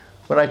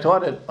 When I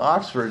taught at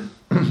Oxford,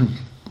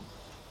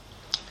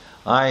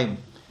 I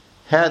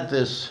had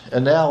this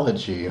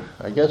analogy,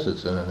 I guess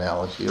it's an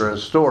analogy, or a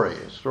story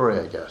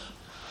I guess,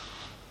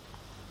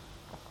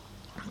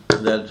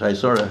 that I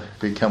sort of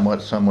become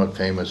somewhat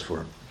famous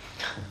for.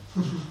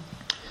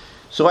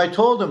 So I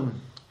told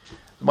him,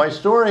 my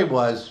story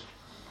was,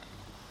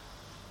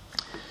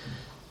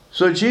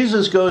 so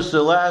Jesus goes to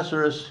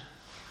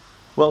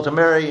to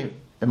Mary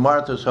and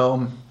Martha's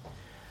home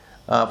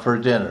for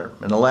dinner,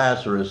 and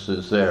Lazarus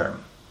is there.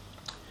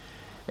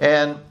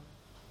 And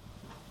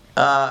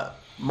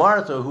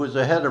Martha, who was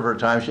ahead of her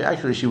time,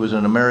 she was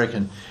an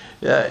American.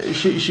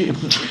 She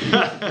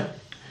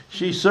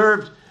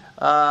served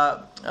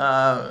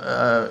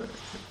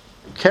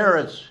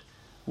carrots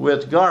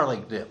with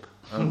garlic dip.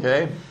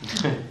 Okay,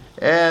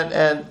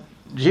 and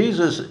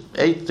Jesus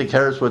ate the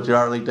carrots with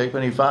garlic dip,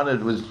 and he found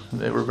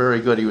they were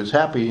very good. He was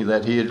happy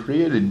that he had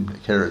created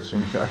carrots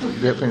and garlic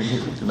dip, and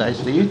it was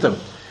nice to eat them.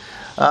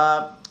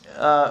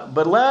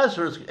 But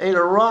Lazarus ate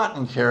a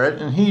rotten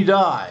carrot, and he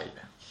died.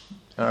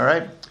 All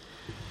right.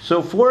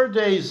 So 4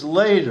 days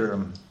later,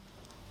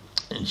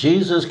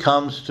 Jesus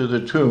comes to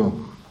the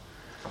tomb.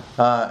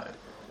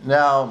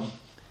 Now,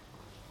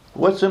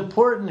 what's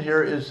important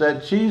here is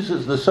that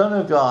Jesus, the Son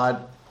of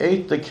God,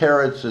 ate the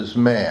carrots as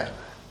man.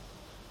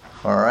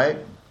 All right?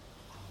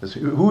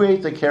 Who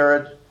ate the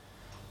carrot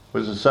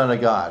was the Son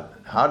of God.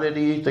 How did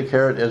he eat the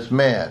carrot as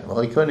man?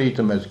 Well, he couldn't eat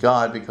them as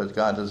God because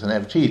God doesn't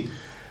have teeth.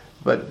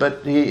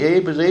 But he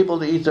was able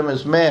to eat them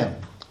as man.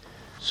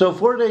 So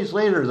 4 days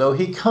later, though,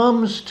 he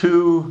comes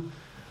to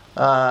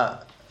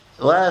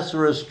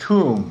Lazarus'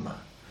 tomb.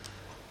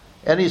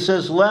 And he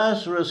says,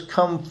 Lazarus,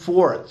 come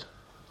forth.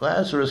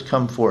 Lazarus,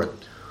 come forth.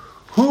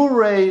 Who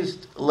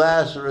raised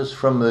Lazarus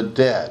from the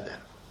dead?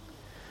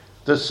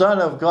 The Son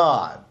of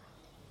God.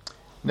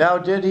 Now,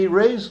 did he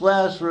raise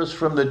Lazarus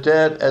from the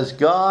dead as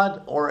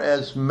God or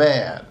as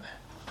man?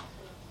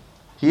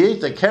 He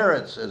ate the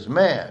carrots as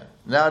man.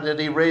 Now, did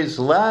he raise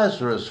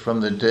Lazarus from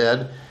the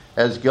dead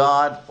as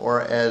God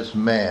or as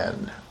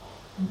man?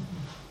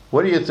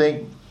 What do you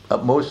think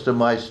most of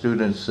my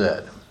students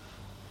said?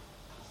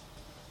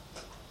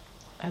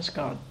 As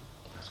God.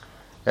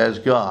 As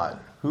God.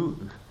 Who?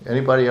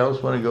 Anybody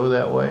else want to go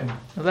that way?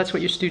 Well, that's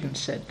what your students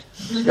said.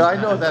 Yeah,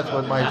 I know that's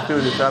what my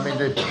students. I mean,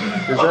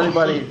 does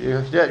anybody?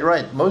 Yeah,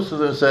 right. Most of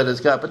them said as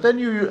God. But then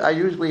I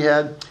usually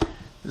had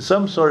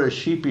some sort of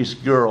sheepish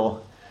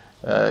girl,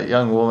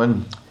 young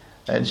woman,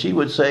 and she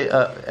would say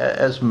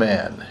as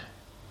man,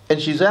 and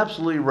she's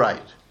absolutely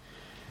right.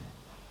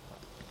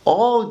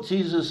 All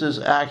Jesus'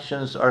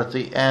 actions are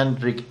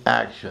theandric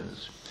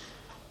actions.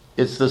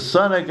 It's the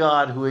Son of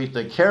God who ate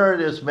the carrot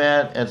as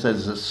man, and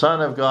it's the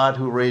Son of God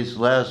who raised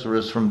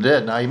Lazarus from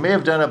dead. Now, he may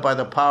have done it by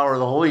the power of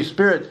the Holy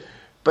Spirit,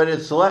 but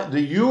it's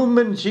the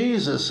human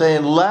Jesus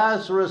saying,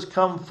 Lazarus,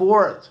 come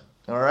forth.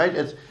 All right?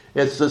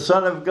 It's the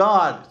Son of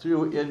God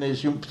through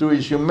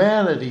his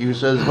humanity who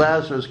says,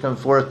 Lazarus, come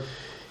forth.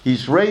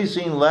 He's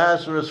raising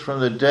Lazarus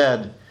from the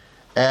dead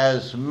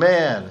as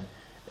man.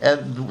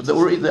 And the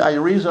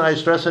reason I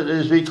stress it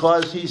is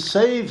because he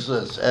saves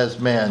us as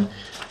man.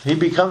 He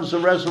becomes the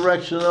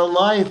resurrection and the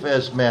life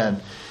as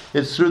man.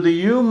 It's through the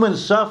human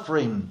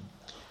suffering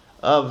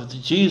of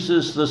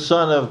Jesus, the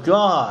Son of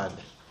God,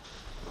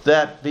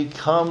 that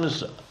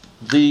becomes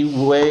the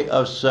way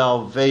of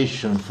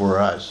salvation for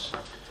us.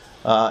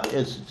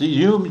 It's the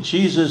human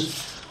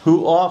Jesus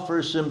who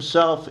offers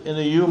himself in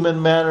a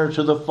human manner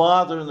to the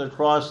Father in the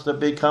cross that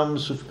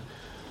becomes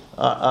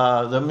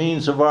the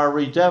means of our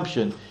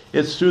redemption.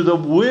 It's through the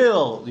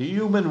will, the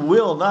human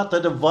will, not the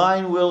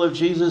divine will of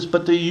Jesus,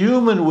 but the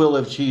human will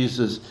of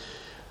Jesus,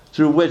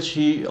 through which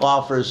he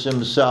offers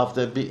himself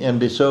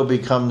and so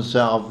becomes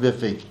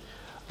salvific.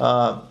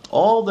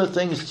 All the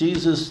things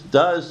Jesus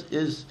does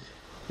is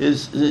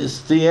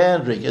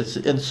theandric. It's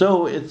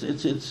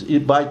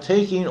by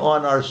taking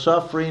on our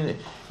suffering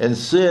and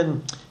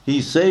sin,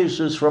 he saves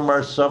us from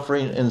our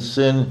suffering and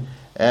sin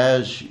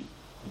as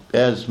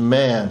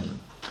man.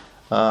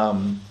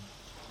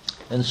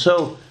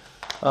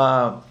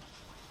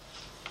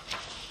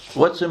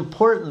 What's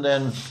important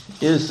then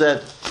is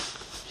that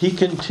he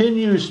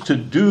continues to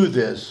do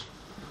this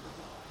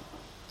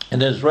in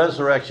his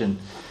resurrection.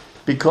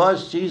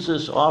 Because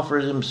Jesus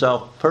offered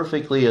himself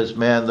perfectly as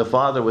man, the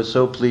Father was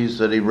so pleased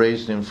that he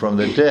raised him from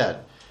the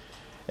dead.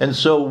 And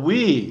so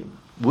we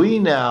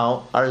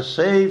now are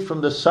saved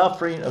from the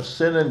suffering of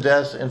sin and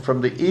death and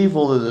from the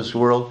evil of this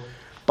world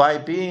by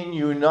being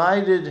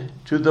united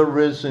to the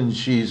risen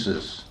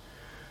Jesus.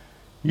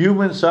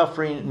 Human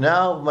suffering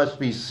now must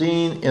be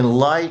seen in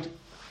light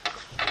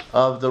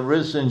of the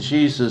risen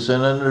Jesus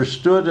and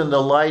understood in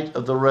the light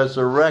of the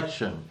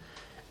resurrection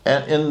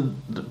and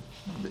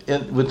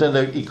within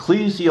the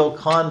ecclesial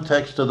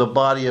context of the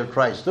body of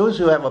Christ. Those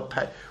who have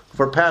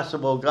for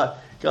passible God,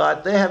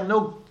 they have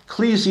no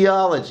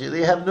ecclesiology.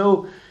 They have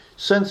no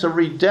sense of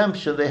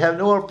redemption. They have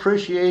no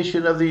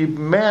appreciation of the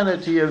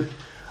humanity of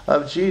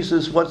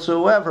Jesus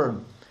whatsoever.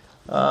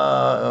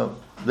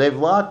 They've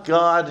locked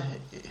God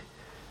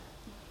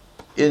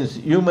in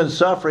human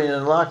suffering,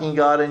 and locking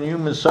God in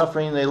human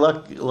suffering, they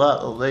lock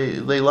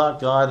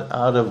God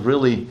out of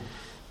really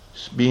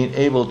being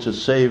able to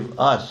save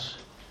us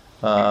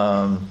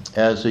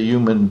as a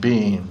human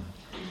being.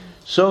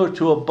 So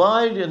to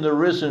abide in the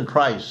risen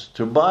Christ,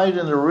 to abide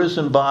in the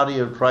risen body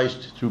of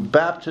Christ through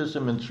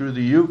baptism and through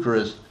the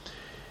Eucharist,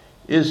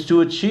 is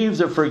to achieve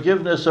the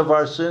forgiveness of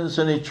our sins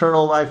and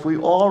eternal life we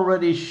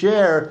already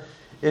share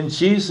in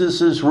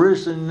Jesus'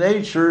 risen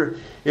nature,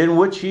 in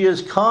which he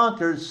has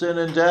conquered sin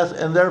and death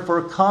and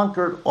therefore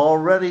conquered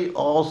already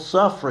all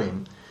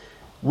suffering.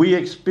 We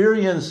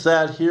experience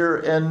that here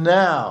and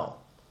now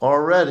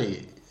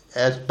already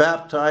as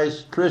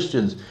baptized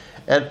Christians,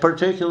 and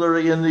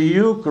particularly in the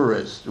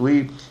Eucharist.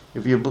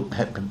 If you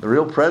have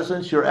real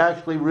presence, you're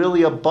actually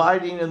really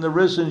abiding in the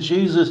risen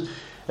Jesus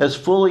as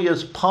fully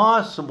as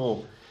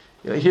possible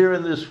here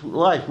in this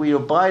life. We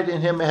abide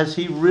in him as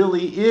he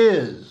really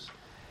is.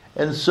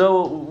 And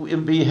so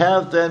we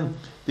have then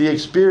the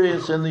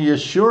experience and the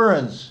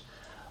assurance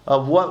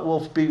of what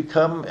will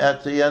become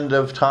at the end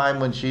of time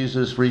when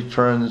Jesus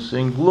returns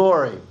in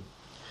glory.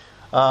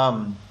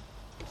 And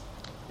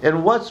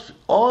what's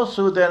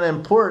also then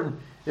important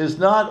is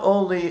not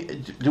only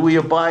do we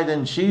abide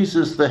in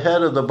Jesus, the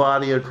head of the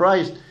body of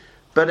Christ,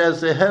 but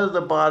as the head of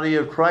the body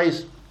of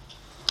Christ,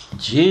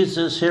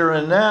 Jesus here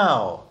and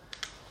now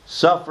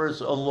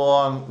suffers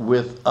along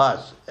with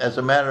us. As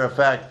a matter of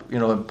fact,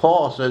 when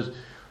Paul says,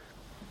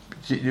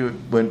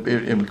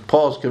 in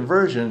Paul's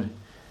conversion,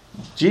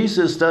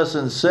 Jesus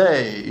doesn't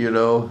say,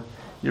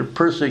 you're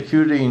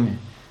persecuting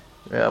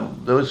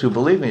those who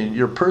believe me.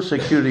 You're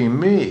persecuting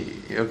me,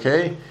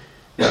 okay?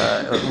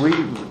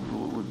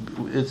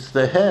 It's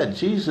the head.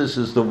 Jesus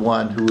is the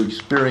one who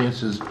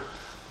experiences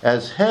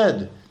as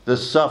head the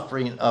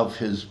suffering of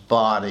his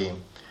body.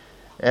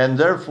 And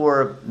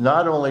therefore,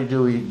 not only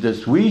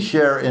does we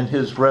share in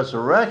his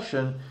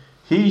resurrection,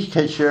 he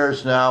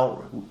shares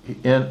now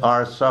in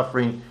our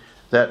suffering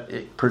that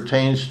it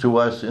pertains to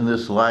us in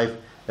this life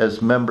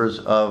as members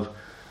of,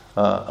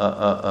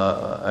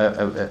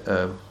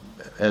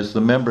 as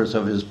the members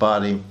of his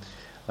body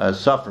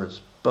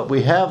suffers. But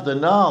we have the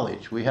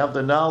knowledge. We have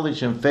the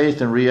knowledge and faith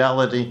and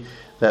reality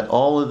that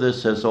all of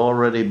this has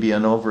already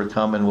been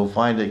overcome and will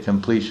find a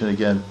completion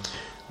again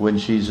when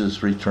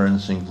Jesus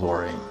returns in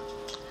glory.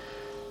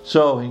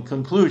 So, in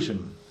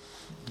conclusion,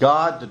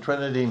 God, the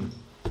Trinity,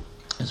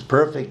 is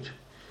perfect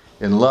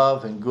in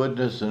love and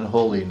goodness and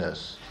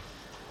holiness.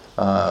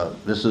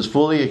 This is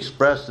fully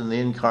expressed in the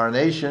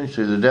incarnation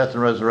through the death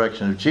and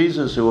resurrection of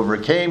Jesus, who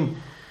overcame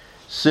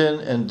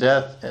sin and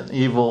death and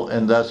evil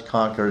and thus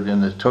conquered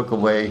and took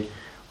away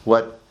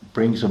what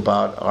brings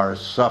about our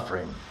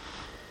suffering.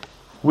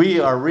 We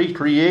are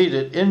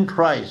recreated in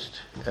Christ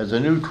as a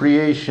new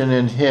creation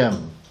in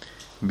him.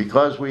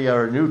 Because we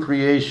are a new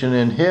creation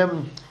in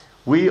him,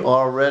 we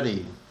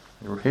already,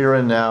 here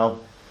and now,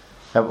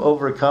 have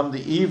overcome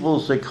the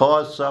evils that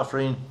cause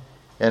suffering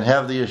and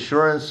have the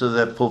assurance of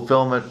that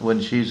fulfillment when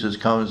Jesus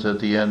comes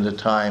at the end of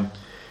time.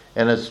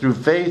 And it's through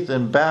faith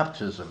and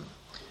baptism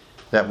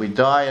that we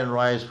die and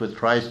rise with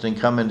Christ and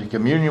come into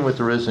communion with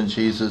the risen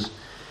Jesus.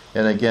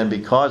 And again,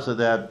 because of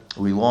that,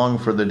 we long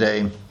for the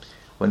day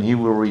when he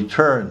will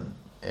return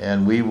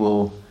and we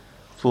will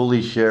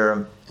fully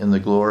share in the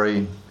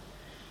glory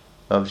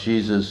of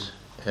Jesus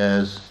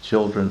as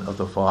children of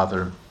the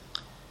Father.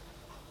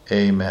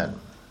 Amen.